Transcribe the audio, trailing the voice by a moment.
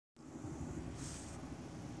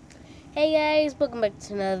Hey guys, welcome back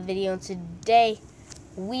to another video, and today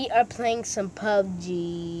we are playing some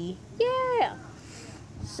PUBG. Yeah!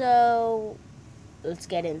 So, let's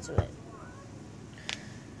get into it.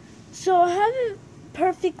 So, I haven't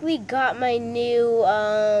perfectly got my new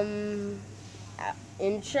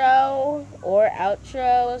intro or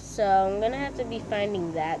outro, so I'm gonna have to be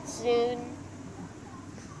finding that soon.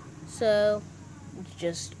 So, let's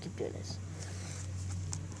just keep doing this.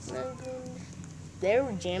 They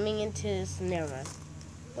were jamming into this. Never mind.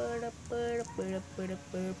 PUBG. Ready to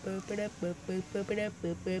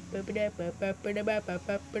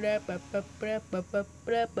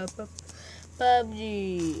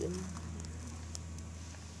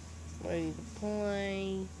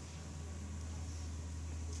play.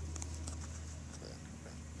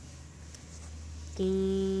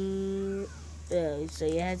 Oh, so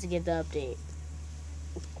you had to get the update.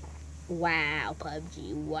 Wow,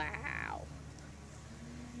 PUBG. Wow.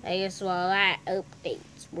 I guess while that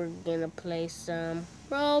updates, we're gonna play some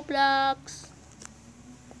Roblox.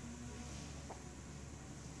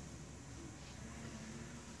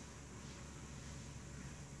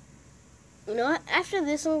 You know what? After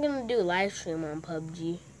this, I'm gonna do a live stream on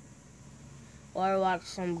PUBG. Or watch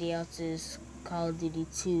somebody else's Call of Duty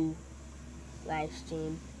 2 live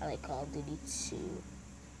stream. I like Call of Duty 2.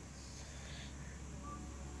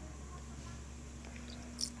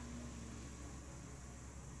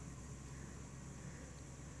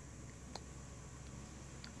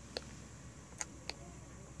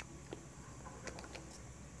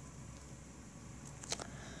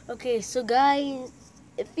 Okay, so guys,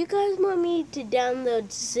 if you guys want me to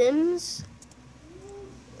download Sims,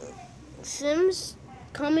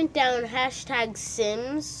 comment down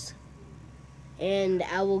 #Sims, and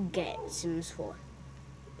I will get Sims 4.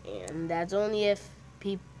 And that's only if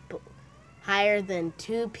people higher than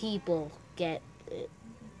 2 people get it.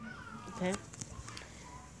 Okay?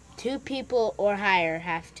 2 people or higher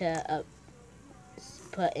have to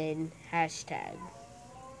put in #Sims.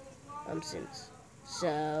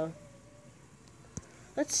 So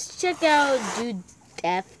let's check out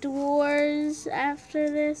Theft Wars after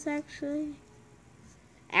this. Actually,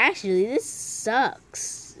 this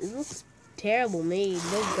sucks. It looks terrible made.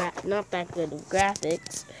 Not that good of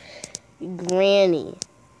graphics. Granny.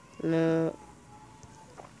 No.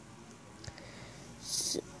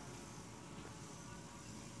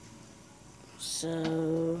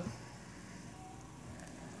 So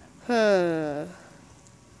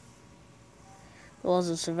Walls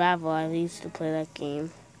of Survival. I used to play that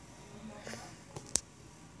game.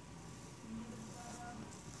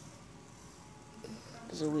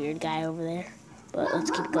 There's a weird guy over there. But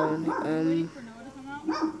let's keep going.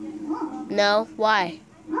 No, why?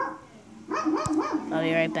 I'll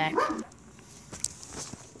be right back.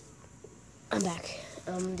 I'm back.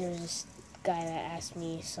 There's this guy that asked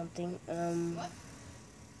me something.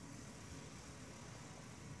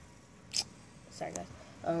 Sorry guys.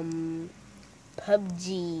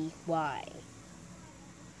 PUBG Y.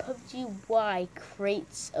 PUBG Y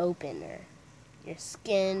crates opener. Your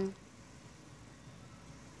skin,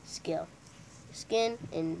 skill. Your skin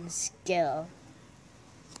and skill.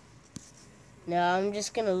 No, I'm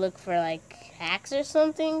just gonna look for like hacks or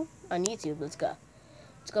something on YouTube. Let's go.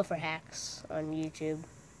 Let's go for hacks on YouTube.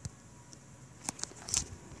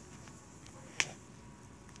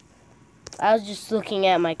 I was just looking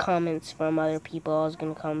at my comments from other people. I was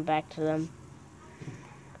gonna come back to them.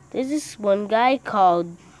 There's this one guy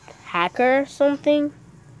called Hacker something.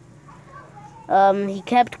 He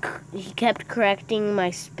kept correcting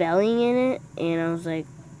my spelling in it, and I was like,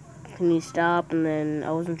 "Can you stop?" And then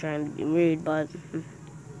I wasn't trying to be rude, but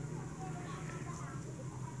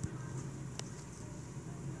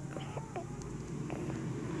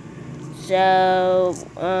so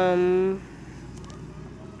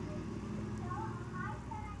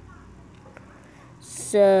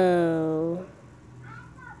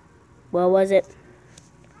what was it?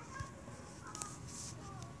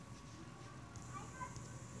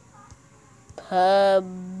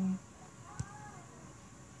 PUBG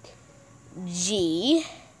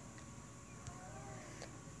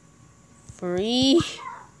free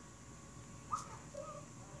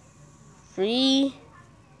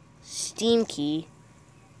Steam key,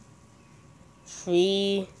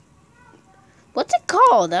 free, what's it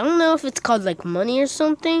called? I don't know if it's called like money or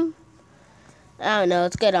something. I don't know.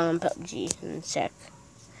 Let's get on PUBG and check.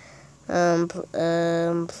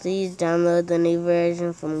 Please download the new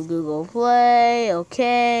version from Google Play.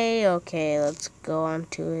 Okay, let's go on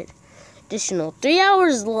to it. Additional 3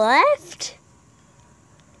 hours left?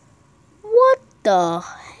 What the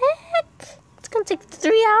heck? It's gonna take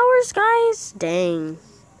 3 hours, guys? Dang.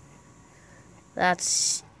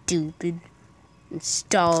 That's stupid.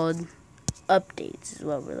 Installed updates is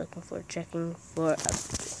what we're looking for. Checking for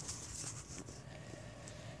updates.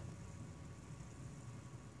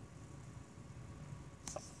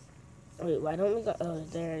 Wait, why don't we go? Oh,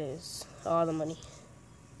 there it is. All the money.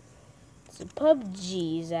 So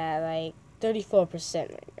Pubg is at like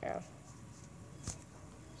 34% right now.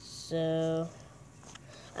 So,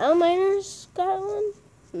 Miners got one?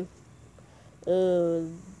 Oh,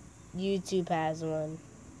 YouTube has one.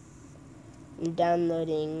 I'm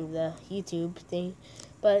downloading the YouTube thing.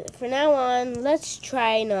 But for now on, let's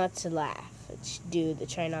try not to laugh. Let's do the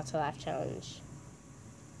try not to laugh challenge.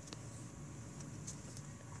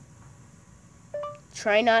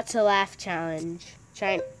 Try not to laugh challenge.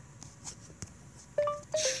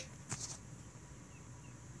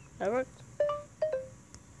 That worked?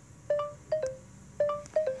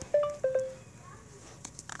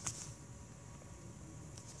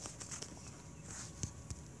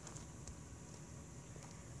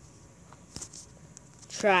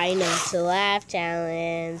 Try not to laugh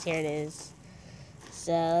challenge. Here it is.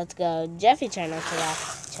 So let's go. Jeffy try not to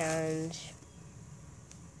laugh challenge.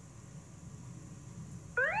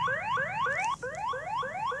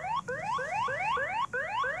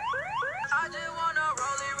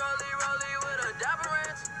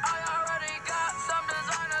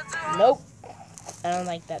 Nope. I don't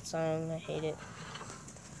like that song. I hate it.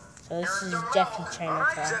 So this is Jeffy trying to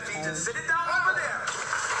laugh challenge. Sit it down over there.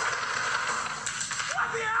 Let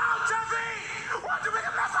me out, Jeffy! Why'd you make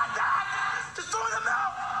a mess like that? Just throw them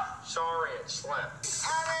out. Sorry, it slipped.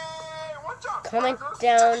 Hey, what's up? Comment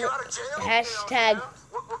down hashtag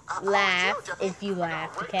laugh if you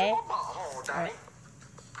laugh, okay? Alright.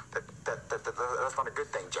 That's not a good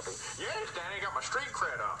thing, Jeffy. Yes, Danny, got my street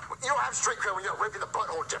cred up. You don't have street cred when you're raping the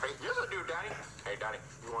butthole, Jeffy. Yes, I do, Danny. Hey, Danny,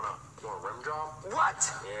 you want a rim job? What?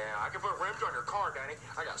 Yeah, I can put rims on your car, Danny.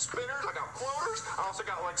 I got spinners, I got floaters, I also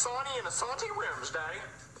got Lexani and Asante rims, Danny.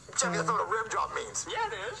 Jeffy, that's not what a rim job means. Yeah,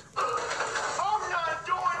 it is. I'm not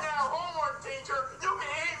doing that homework, teacher. You can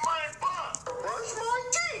eat my butt. Brush my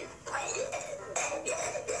teeth.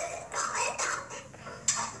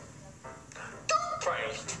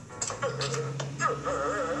 Toothpaste.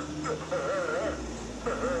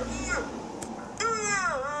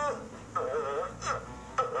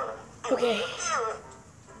 Okay.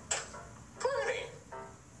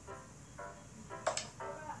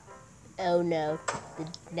 Oh no.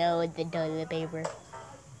 No, the toilet paper.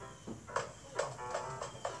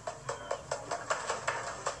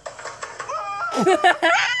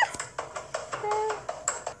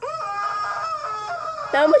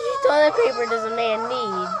 How much toilet paper does a man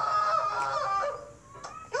need?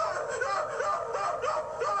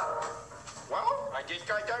 Well, I just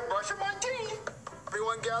got done brushing my teeth.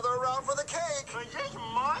 Everyone gather around for the cake. Is this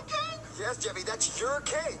my cake? Yes, Jeffy, that's your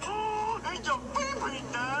cake. Oh, it's a baby,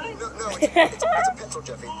 Daddy. No, it's a pencil,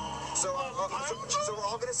 Jeffy. So we're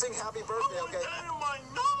all gonna sing happy birthday, okay?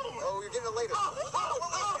 Oh, you're getting it later.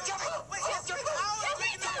 Jeffy! Wait, Jeffy!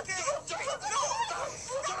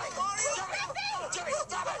 Jeffy,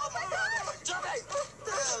 stop it! Jeffy!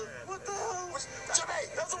 What the hell? Jeffy!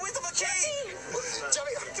 That was a waste of a cake!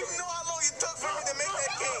 Jeffy, you know how long it took for me to make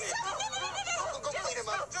that cake? Go clean him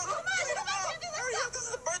up. Clean him up! Hurry up, this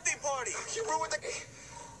is a birthday party! You ruined the cake!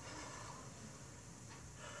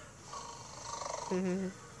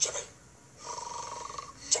 Jeffy!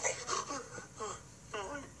 Jeffy!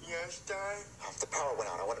 Yes, Dad? The power went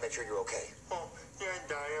out. I want to make sure you're okay. Oh, yeah,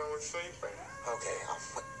 Dad, I was sleeping. Okay,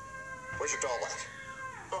 where's your doll at?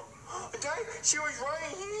 Dad, she was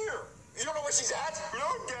right here. You don't know where she's at?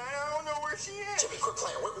 No, Dad, I don't know where she is. Jimmy, quit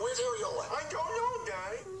playing. Where's Ariola? I don't know,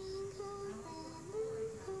 Dad.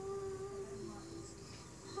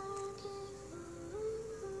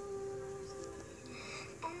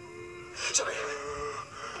 Jimmy!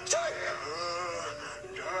 Jimmy!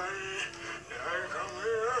 Daddy, come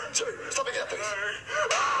here. Jimmy, stop making that face.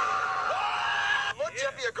 Look,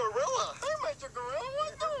 Jeffy, a gorilla. Hey, Mr. Gorilla,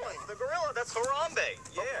 what doing? The gorilla, that's Harambe.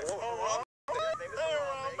 Yeah. Harambe? Hey,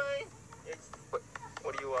 Harambe.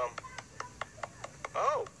 What do you,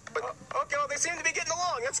 Oh, but, okay, well, they seem to be getting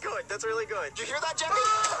along. That's good. That's really good. Did you hear that, Jeffy?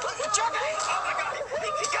 Jeffy! Oh, my God.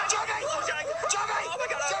 He got Jeffy! Jeffy! Oh, my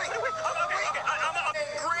God. Jeffy! I'm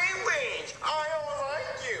green beans. I don't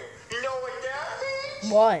like you. You know what that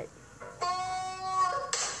means? What?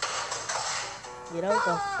 You don't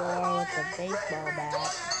go far with a baseball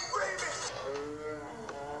bat.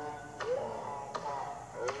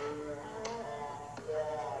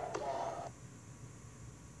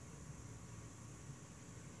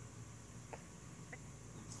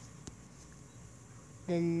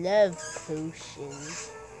 The love potion.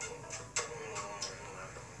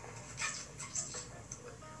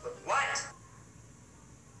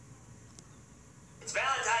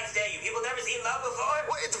 love before?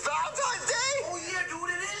 Wait, it's Valentine's Day? Oh, yeah,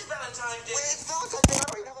 dude, it is Valentine's Day. Wait, it's Valentine's Day. I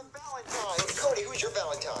don't even have a Valentine. Cody, who's your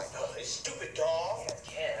Valentine? Oh, it's stupid dog.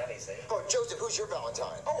 Yeah, obviously. Oh, Joseph, who's your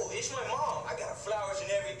Valentine? Oh, it's my mom. I got her flowers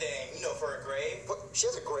and everything, you know, for her grave. What, she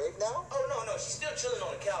has a grave now? Oh, no, she's still chilling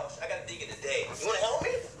on the couch. I gotta dig it today. You wanna help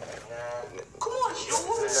me? Nah. Come on,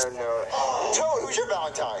 dude. No. Oh. Toad, who's your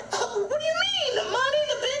Valentine? What do you mean? The money,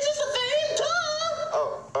 the bitches, the fame,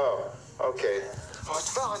 Toad. Oh, okay. Oh,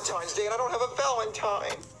 it's Valentine's Day and I don't have a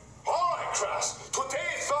Valentine. All right, class. Today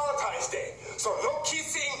is Valentine's Day. So no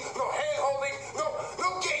kissing, no hand-holding, no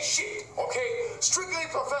gay shit, okay? Strictly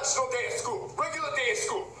professional day at school. Regular day at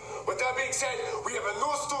school. With that being said, we have a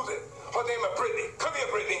new student. Her name is Brittany. Come here,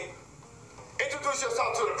 Brittany. Introduce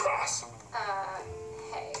yourself to the class.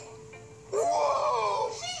 Hey.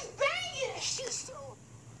 Whoa! She's banging! She's so...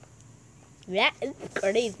 That is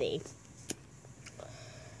crazy.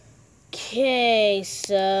 Okay,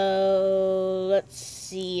 so let's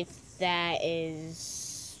see if that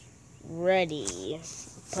is ready.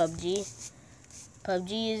 Pubg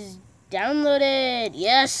is downloaded.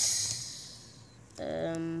 Yes.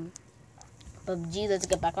 Pubg, let's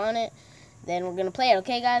get back on it. Then we're gonna play it.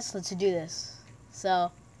 Okay, guys, let's do this.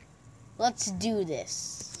 So, let's do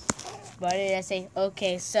this. What did I say?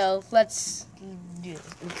 Okay, so let's do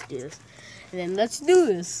this. Let's do this. And then let's do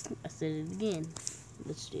this. I said it again.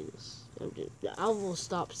 Let's do this. I will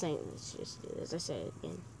stop saying let's just do this. I said it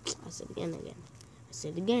again. I said it again. I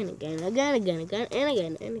said it again.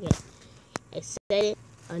 And again. I said it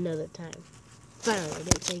another time. Finally, I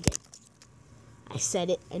didn't say it again. I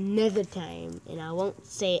said it another time, and I won't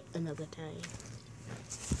say it another time.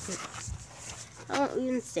 I won't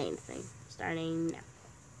even say anything. Starting now.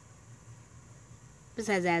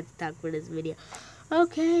 Besides, I have to talk for this video.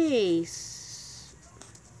 Okay.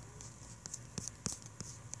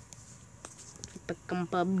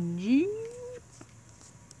 Pubg.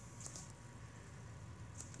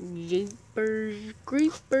 Jeepers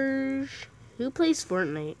Creepers. Who plays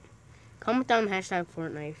Fortnite? Comment down hashtag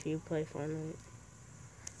Fortnite if you play Fortnite.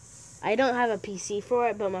 I don't have a PC for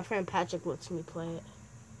it, but my friend Patrick lets me play it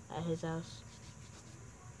at his house.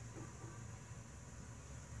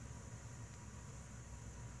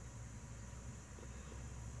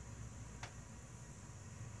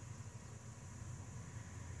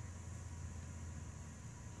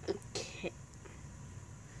 Okay.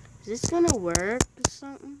 Is this gonna work or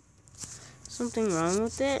something? Something wrong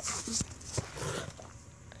with it?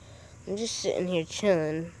 I'm just sitting here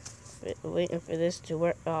chilling, waiting for this to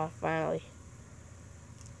work. Oh, finally.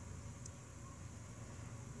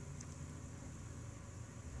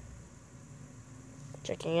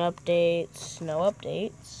 Checking updates. No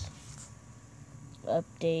updates.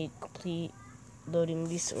 Update complete. Loading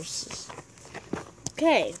resources.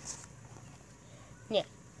 Okay. Yeah.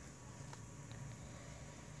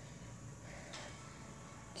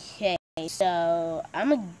 Okay, so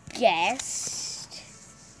I'm a guest.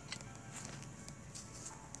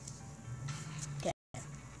 Okay.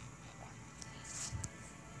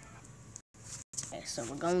 Okay, so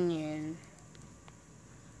we're going in.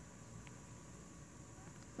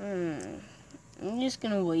 I'm just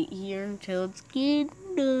gonna wait here until it's getting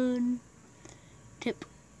done. Tip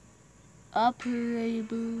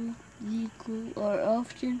operable equal or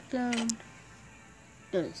often found.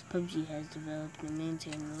 Does Pubg has developed and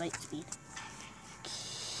maintained light speed.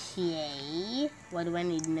 Okay. Why do I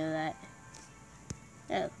need to know that?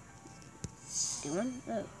 Oh. Day 1?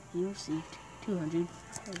 Oh, you received 200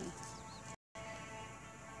 coins.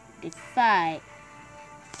 Day 5.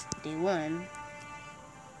 Day 1.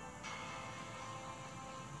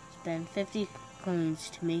 Spend 50 coins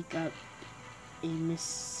to make up a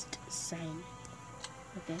missed sign.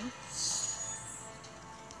 Okay.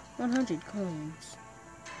 100 coins.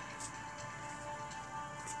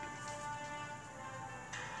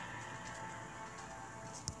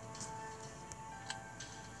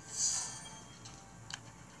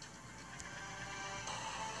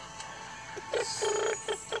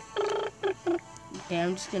 Okay,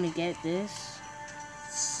 I'm just gonna get this.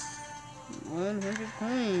 100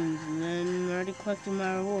 coins, and then I already collected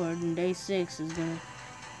my reward, and day 6 is gonna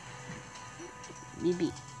be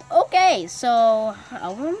beat. Okay, so I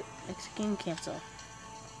want exit game cancel.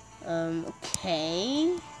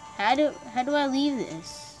 Okay. How do I leave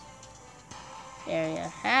this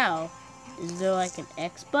area? How? Is there like an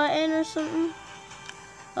X button or something?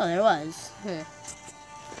 Oh, there was. Huh.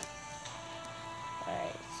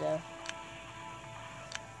 Alright, so.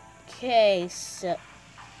 Okay, so.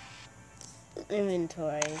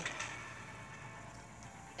 Inventory.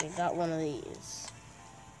 Okay, got one of these.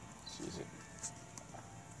 Let's use it.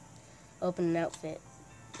 Open an outfit.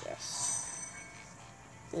 Yes.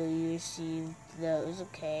 So you received those,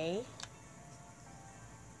 okay.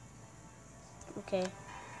 Okay.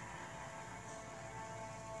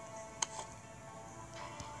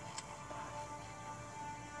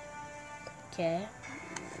 Okay.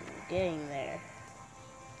 Getting there.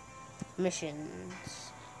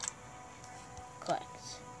 Missions. Collect.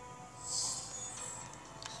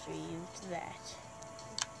 Retrieve that.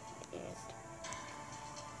 And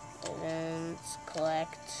events,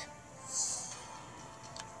 collect.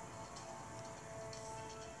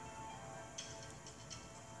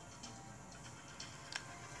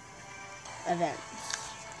 Events.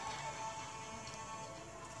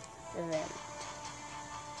 Event.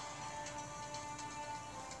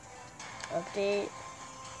 Update.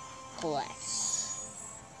 Collect.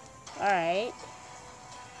 Alright.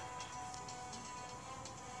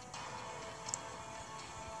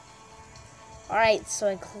 Alright, so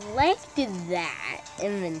I collected that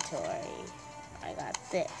inventory. I got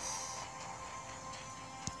this.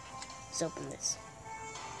 Let's open this.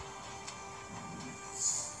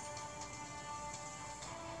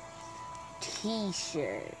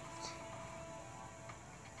 T-shirt.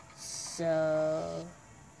 So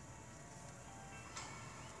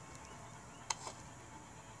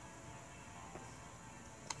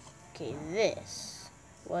okay, this.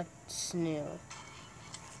 What's new?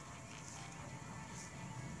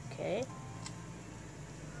 Okay.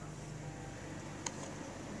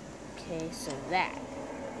 Okay, so that.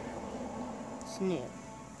 It's new.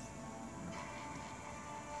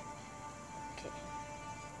 Okay.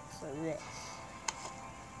 So this.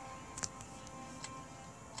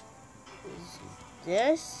 Is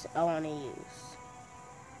this I want to use.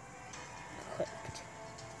 Equipped.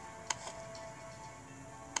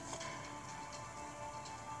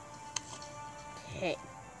 Okay.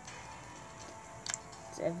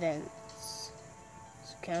 It's events.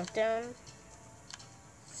 So countdown.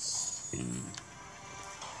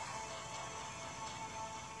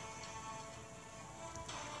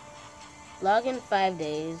 Log in 5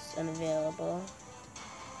 days, unavailable.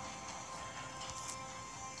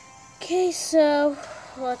 Okay, so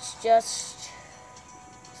let's just,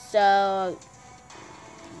 so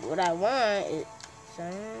what I want is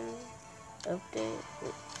sign, update,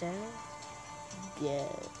 return, go.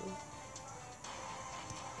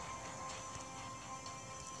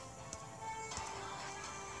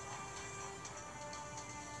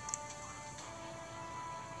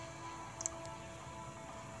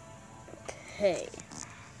 Okay.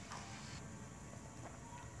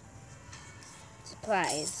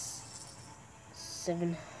 Supplies.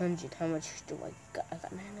 700. How much do I got? I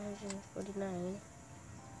got 949.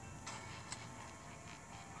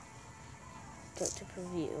 Go to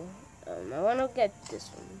preview. I want to get this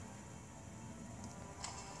one.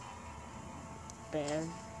 Bam.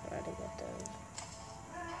 I already got those.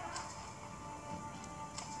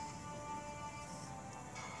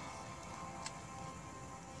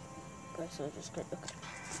 Okay, so just click. Okay.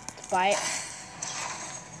 Buy it.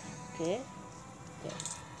 Okay. Okay.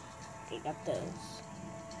 Okay, got those.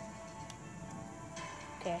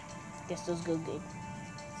 Okay. Guess those go good.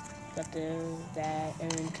 Got those, that,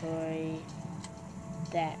 inventory,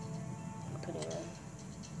 that. Put it in.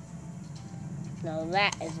 Now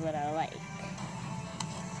that is what I like.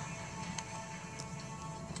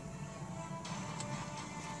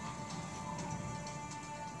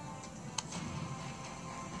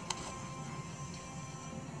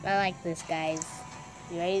 I like this, guys.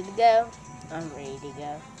 You ready to go? I'm ready to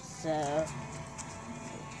go. So,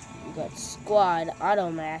 we got squad, auto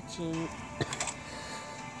matching.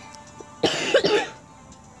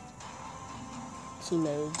 Team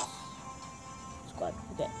modes. Squad.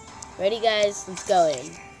 Okay. Ready, guys? Let's go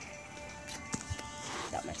in.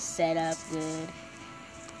 Got my setup good.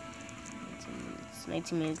 It's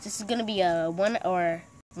 19 minutes. This is gonna be a 1 hour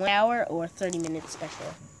or 30-minute special.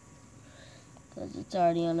 Because it's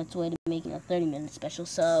already on its way to making a 30-minute special.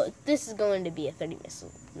 So this is going to be a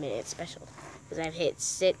 30-minute special. Because I've hit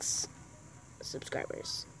 6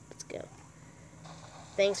 subscribers. Let's go.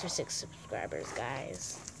 Thanks for 6 subscribers,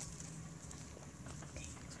 guys. Okay,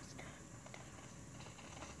 let's go.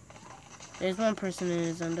 There's one person in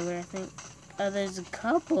his underwear, I think. Oh, there's a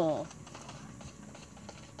couple.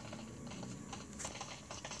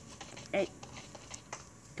 Hey,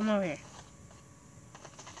 come over here.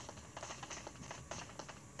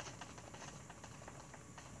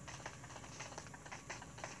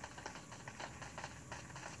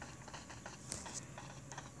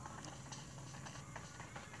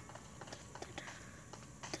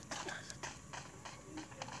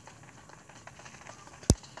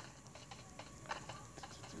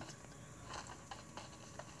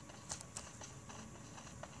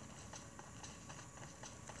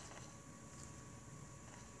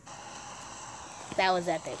 That was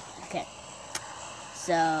epic. Okay.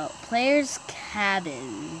 So, player's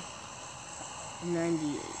cabin.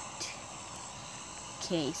 98.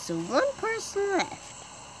 Okay, so one person left.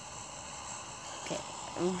 Okay,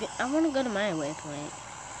 I want to go to my waypoint.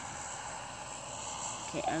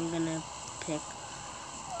 Okay, I'm gonna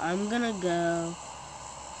go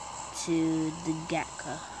to the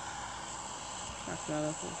Gatka. That's my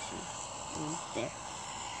location. There.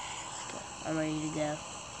 Okay, I'm ready to go.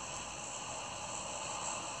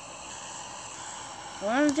 I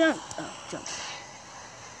want to jump. Oh, jump.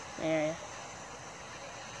 There.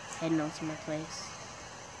 Heading on to my place.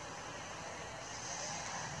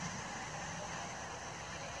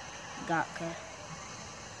 Gatka.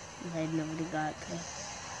 I'm heading over to Gatka.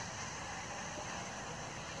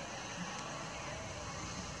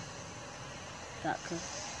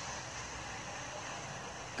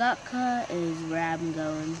 Gatka is where I'm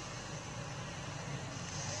going.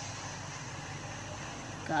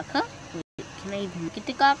 Gatka? Wait, can I even get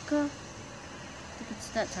to Gatka? I think it's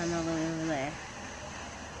that time all the way over there.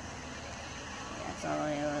 Yeah, it's all the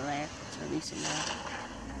way over there. Let's release it now.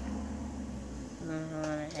 I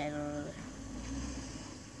want to head over there.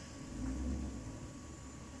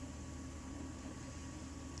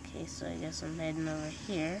 Okay, so I guess I'm heading over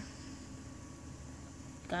here.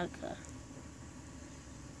 Gatka.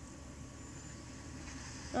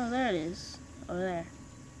 Oh, there it is. Over there.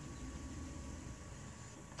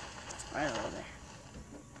 Right over there.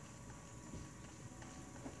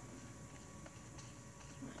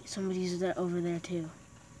 Somebody's there over there too.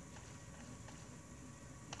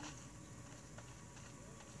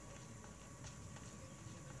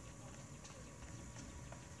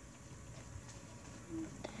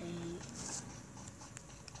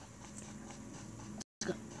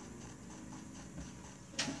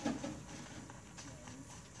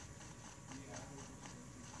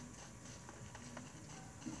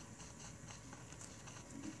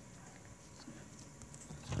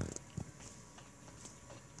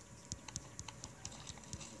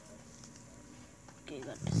 Okay,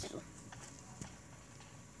 got a pistol.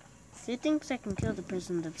 He thinks I can kill the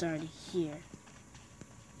person that's already here.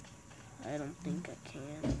 I don't think I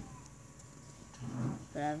can.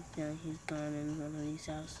 But I have a feeling he's gone in one of these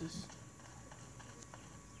houses.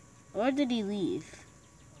 Or did he leave?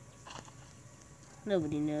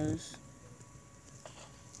 Nobody knows.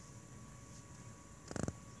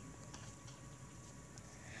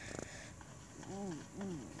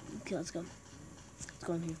 Okay, let's go. Let's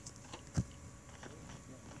go in here.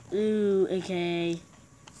 Ooh, AK.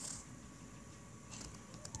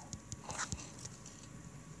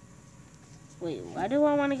 Wait, why do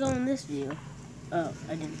I want to go in this view? Oh,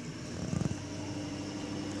 I didn't.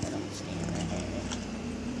 I don't stand right there.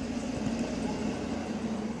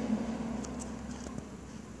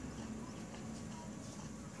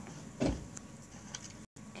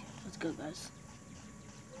 Okay, let's go, guys.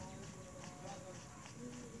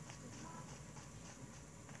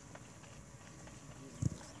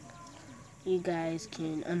 You guys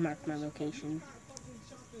can unmark my location.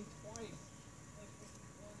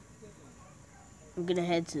 I'm gonna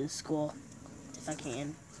head to the school if I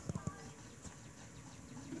can.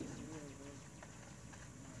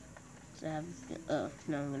 So oh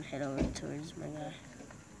no, I'm gonna head over towards my guy.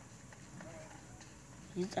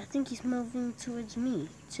 I think he's moving towards me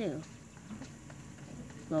too.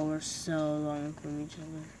 Well, we're so long from each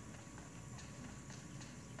other.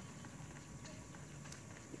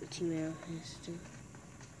 Teammate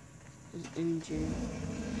is injured.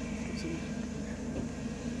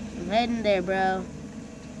 I'm heading there, bro.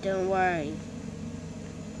 Don't worry.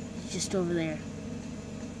 He's just over there.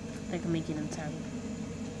 If I can make it in time,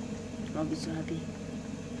 I'll be so happy.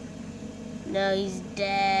 No, he's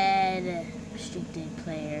dead. Restricted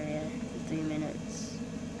play area for 3 minutes.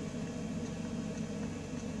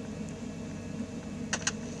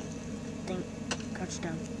 Think. Crouch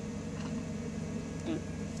down. Think.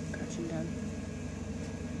 Crouching down.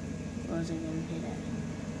 What was I gonna hit at?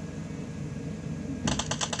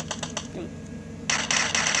 Think.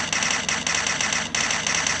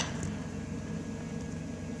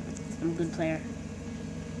 I'm a good player.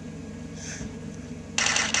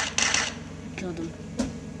 Killed him.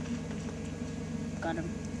 Got him.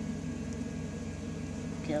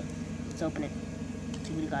 Kill. Let's open it.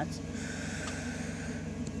 See what he got.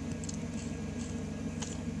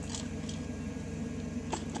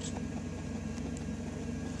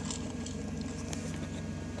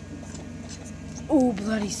 Oh,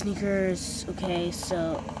 bloody sneakers. Okay,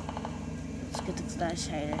 so let's get the flash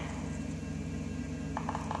hider.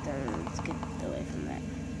 Then let's get away from that.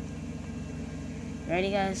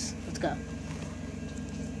 Ready, guys? Let's go.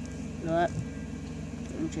 You know what?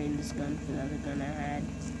 I'm trading this gun for the other gun I had.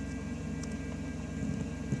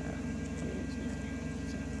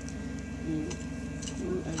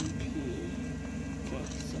 UMP. Okay,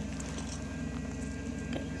 so.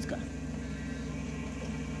 Okay, let's go.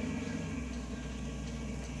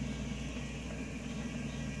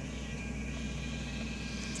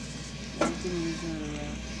 I've been using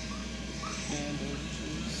bandages.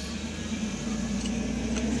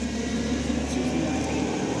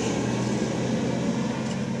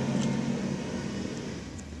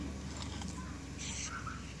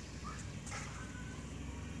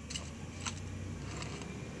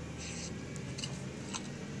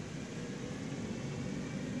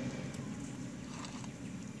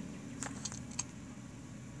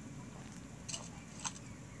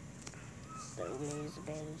 So we're gonna use the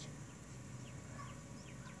bandage.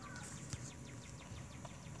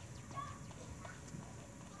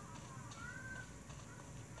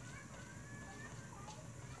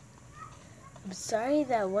 I'm sorry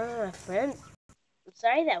that one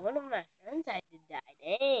of my friends had to die.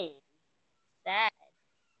 Dang. Sad.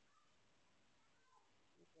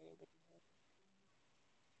 Do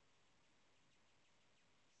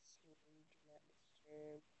not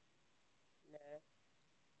disturb. No.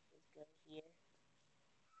 Let's go here.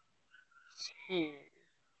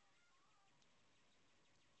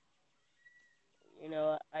 You know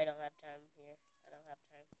what? I don't have time here. I don't have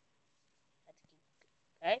time. I have to keep,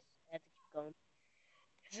 guys. I have to keep going.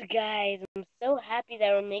 So guys, I'm so happy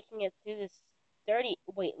that we're making it through this 30.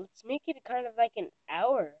 Wait, let's make it kind of like an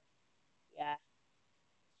hour. Yeah.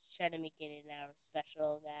 Try to make it an hour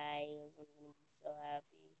special, guys. I'm gonna be so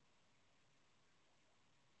happy.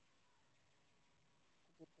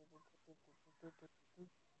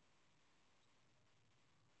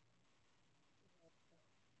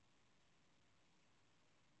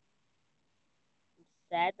 I'm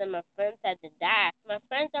sad that my friends had to die. If my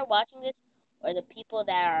friends are watching this, or the people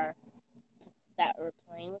that were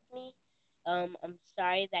playing with me, I'm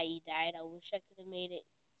sorry that you died. I wish I could have made it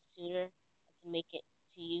sooner. I could make it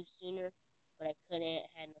to you sooner, but I couldn't.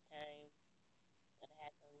 I had no time. But I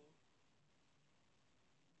had to leave.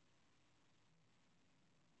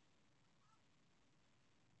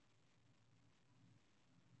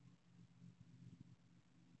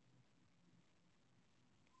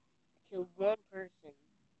 I killed one person.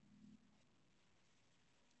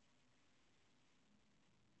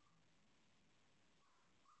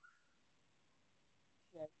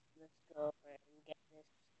 Let's go over and get this.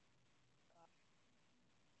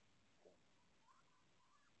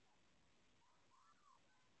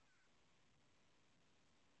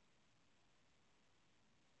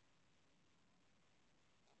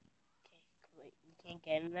 Okay, wait, you can't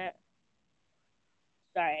get in that?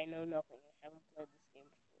 Sorry, I know nothing. I haven't played this game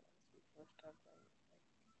before. This is my first time playing it.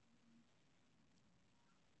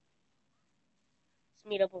 Let's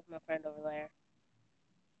meet up with my friend over there.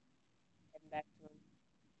 Heading back to him.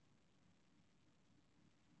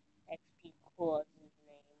 XP Cool is his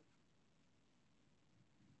name.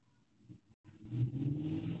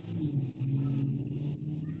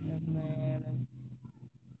 Oh, man.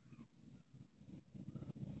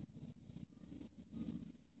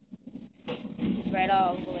 He's right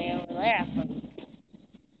all the way over there.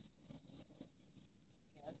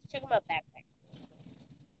 Yeah, let's check my backpack.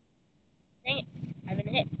 Dang it. I've been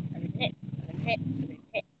hit. I've been hit. I've been hit. I've been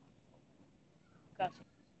hit. Crouch.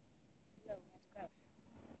 No, that's crouch.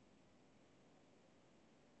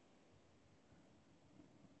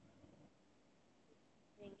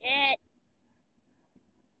 Dang it.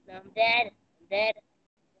 No, I'm dead. I'm dead.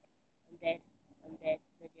 I'm dead. I'm dead.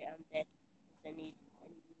 Legit, I'm dead. I need to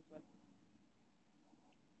move on.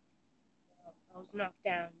 Oh, I was knocked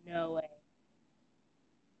down. No way.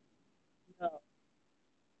 No.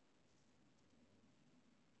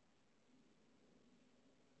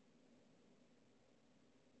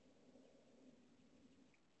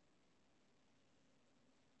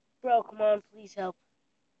 Bro, come on. Please help.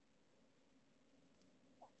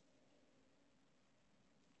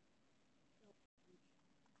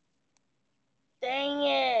 Dang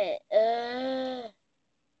it. I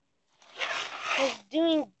was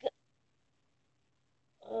doing good.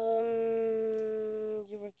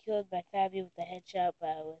 You were killed by Fabi with a headshot, but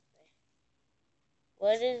I was there.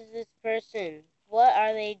 What is this person? What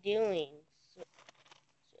are they doing? Switch.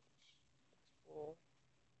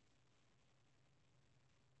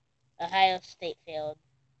 Ohio State failed.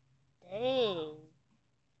 Dang.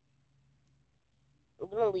 I'm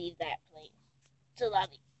gonna leave that place. To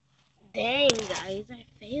lobby. Dang, guys, I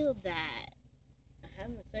failed that. I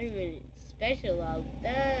have a 30-minute special all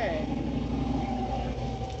done.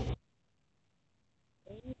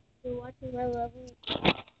 Are you still watching my level?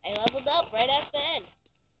 I leveled up right at the end.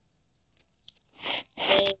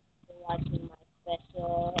 Thanks for watching my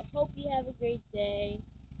special. Hope you have a great day.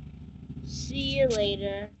 See you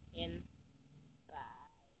later. And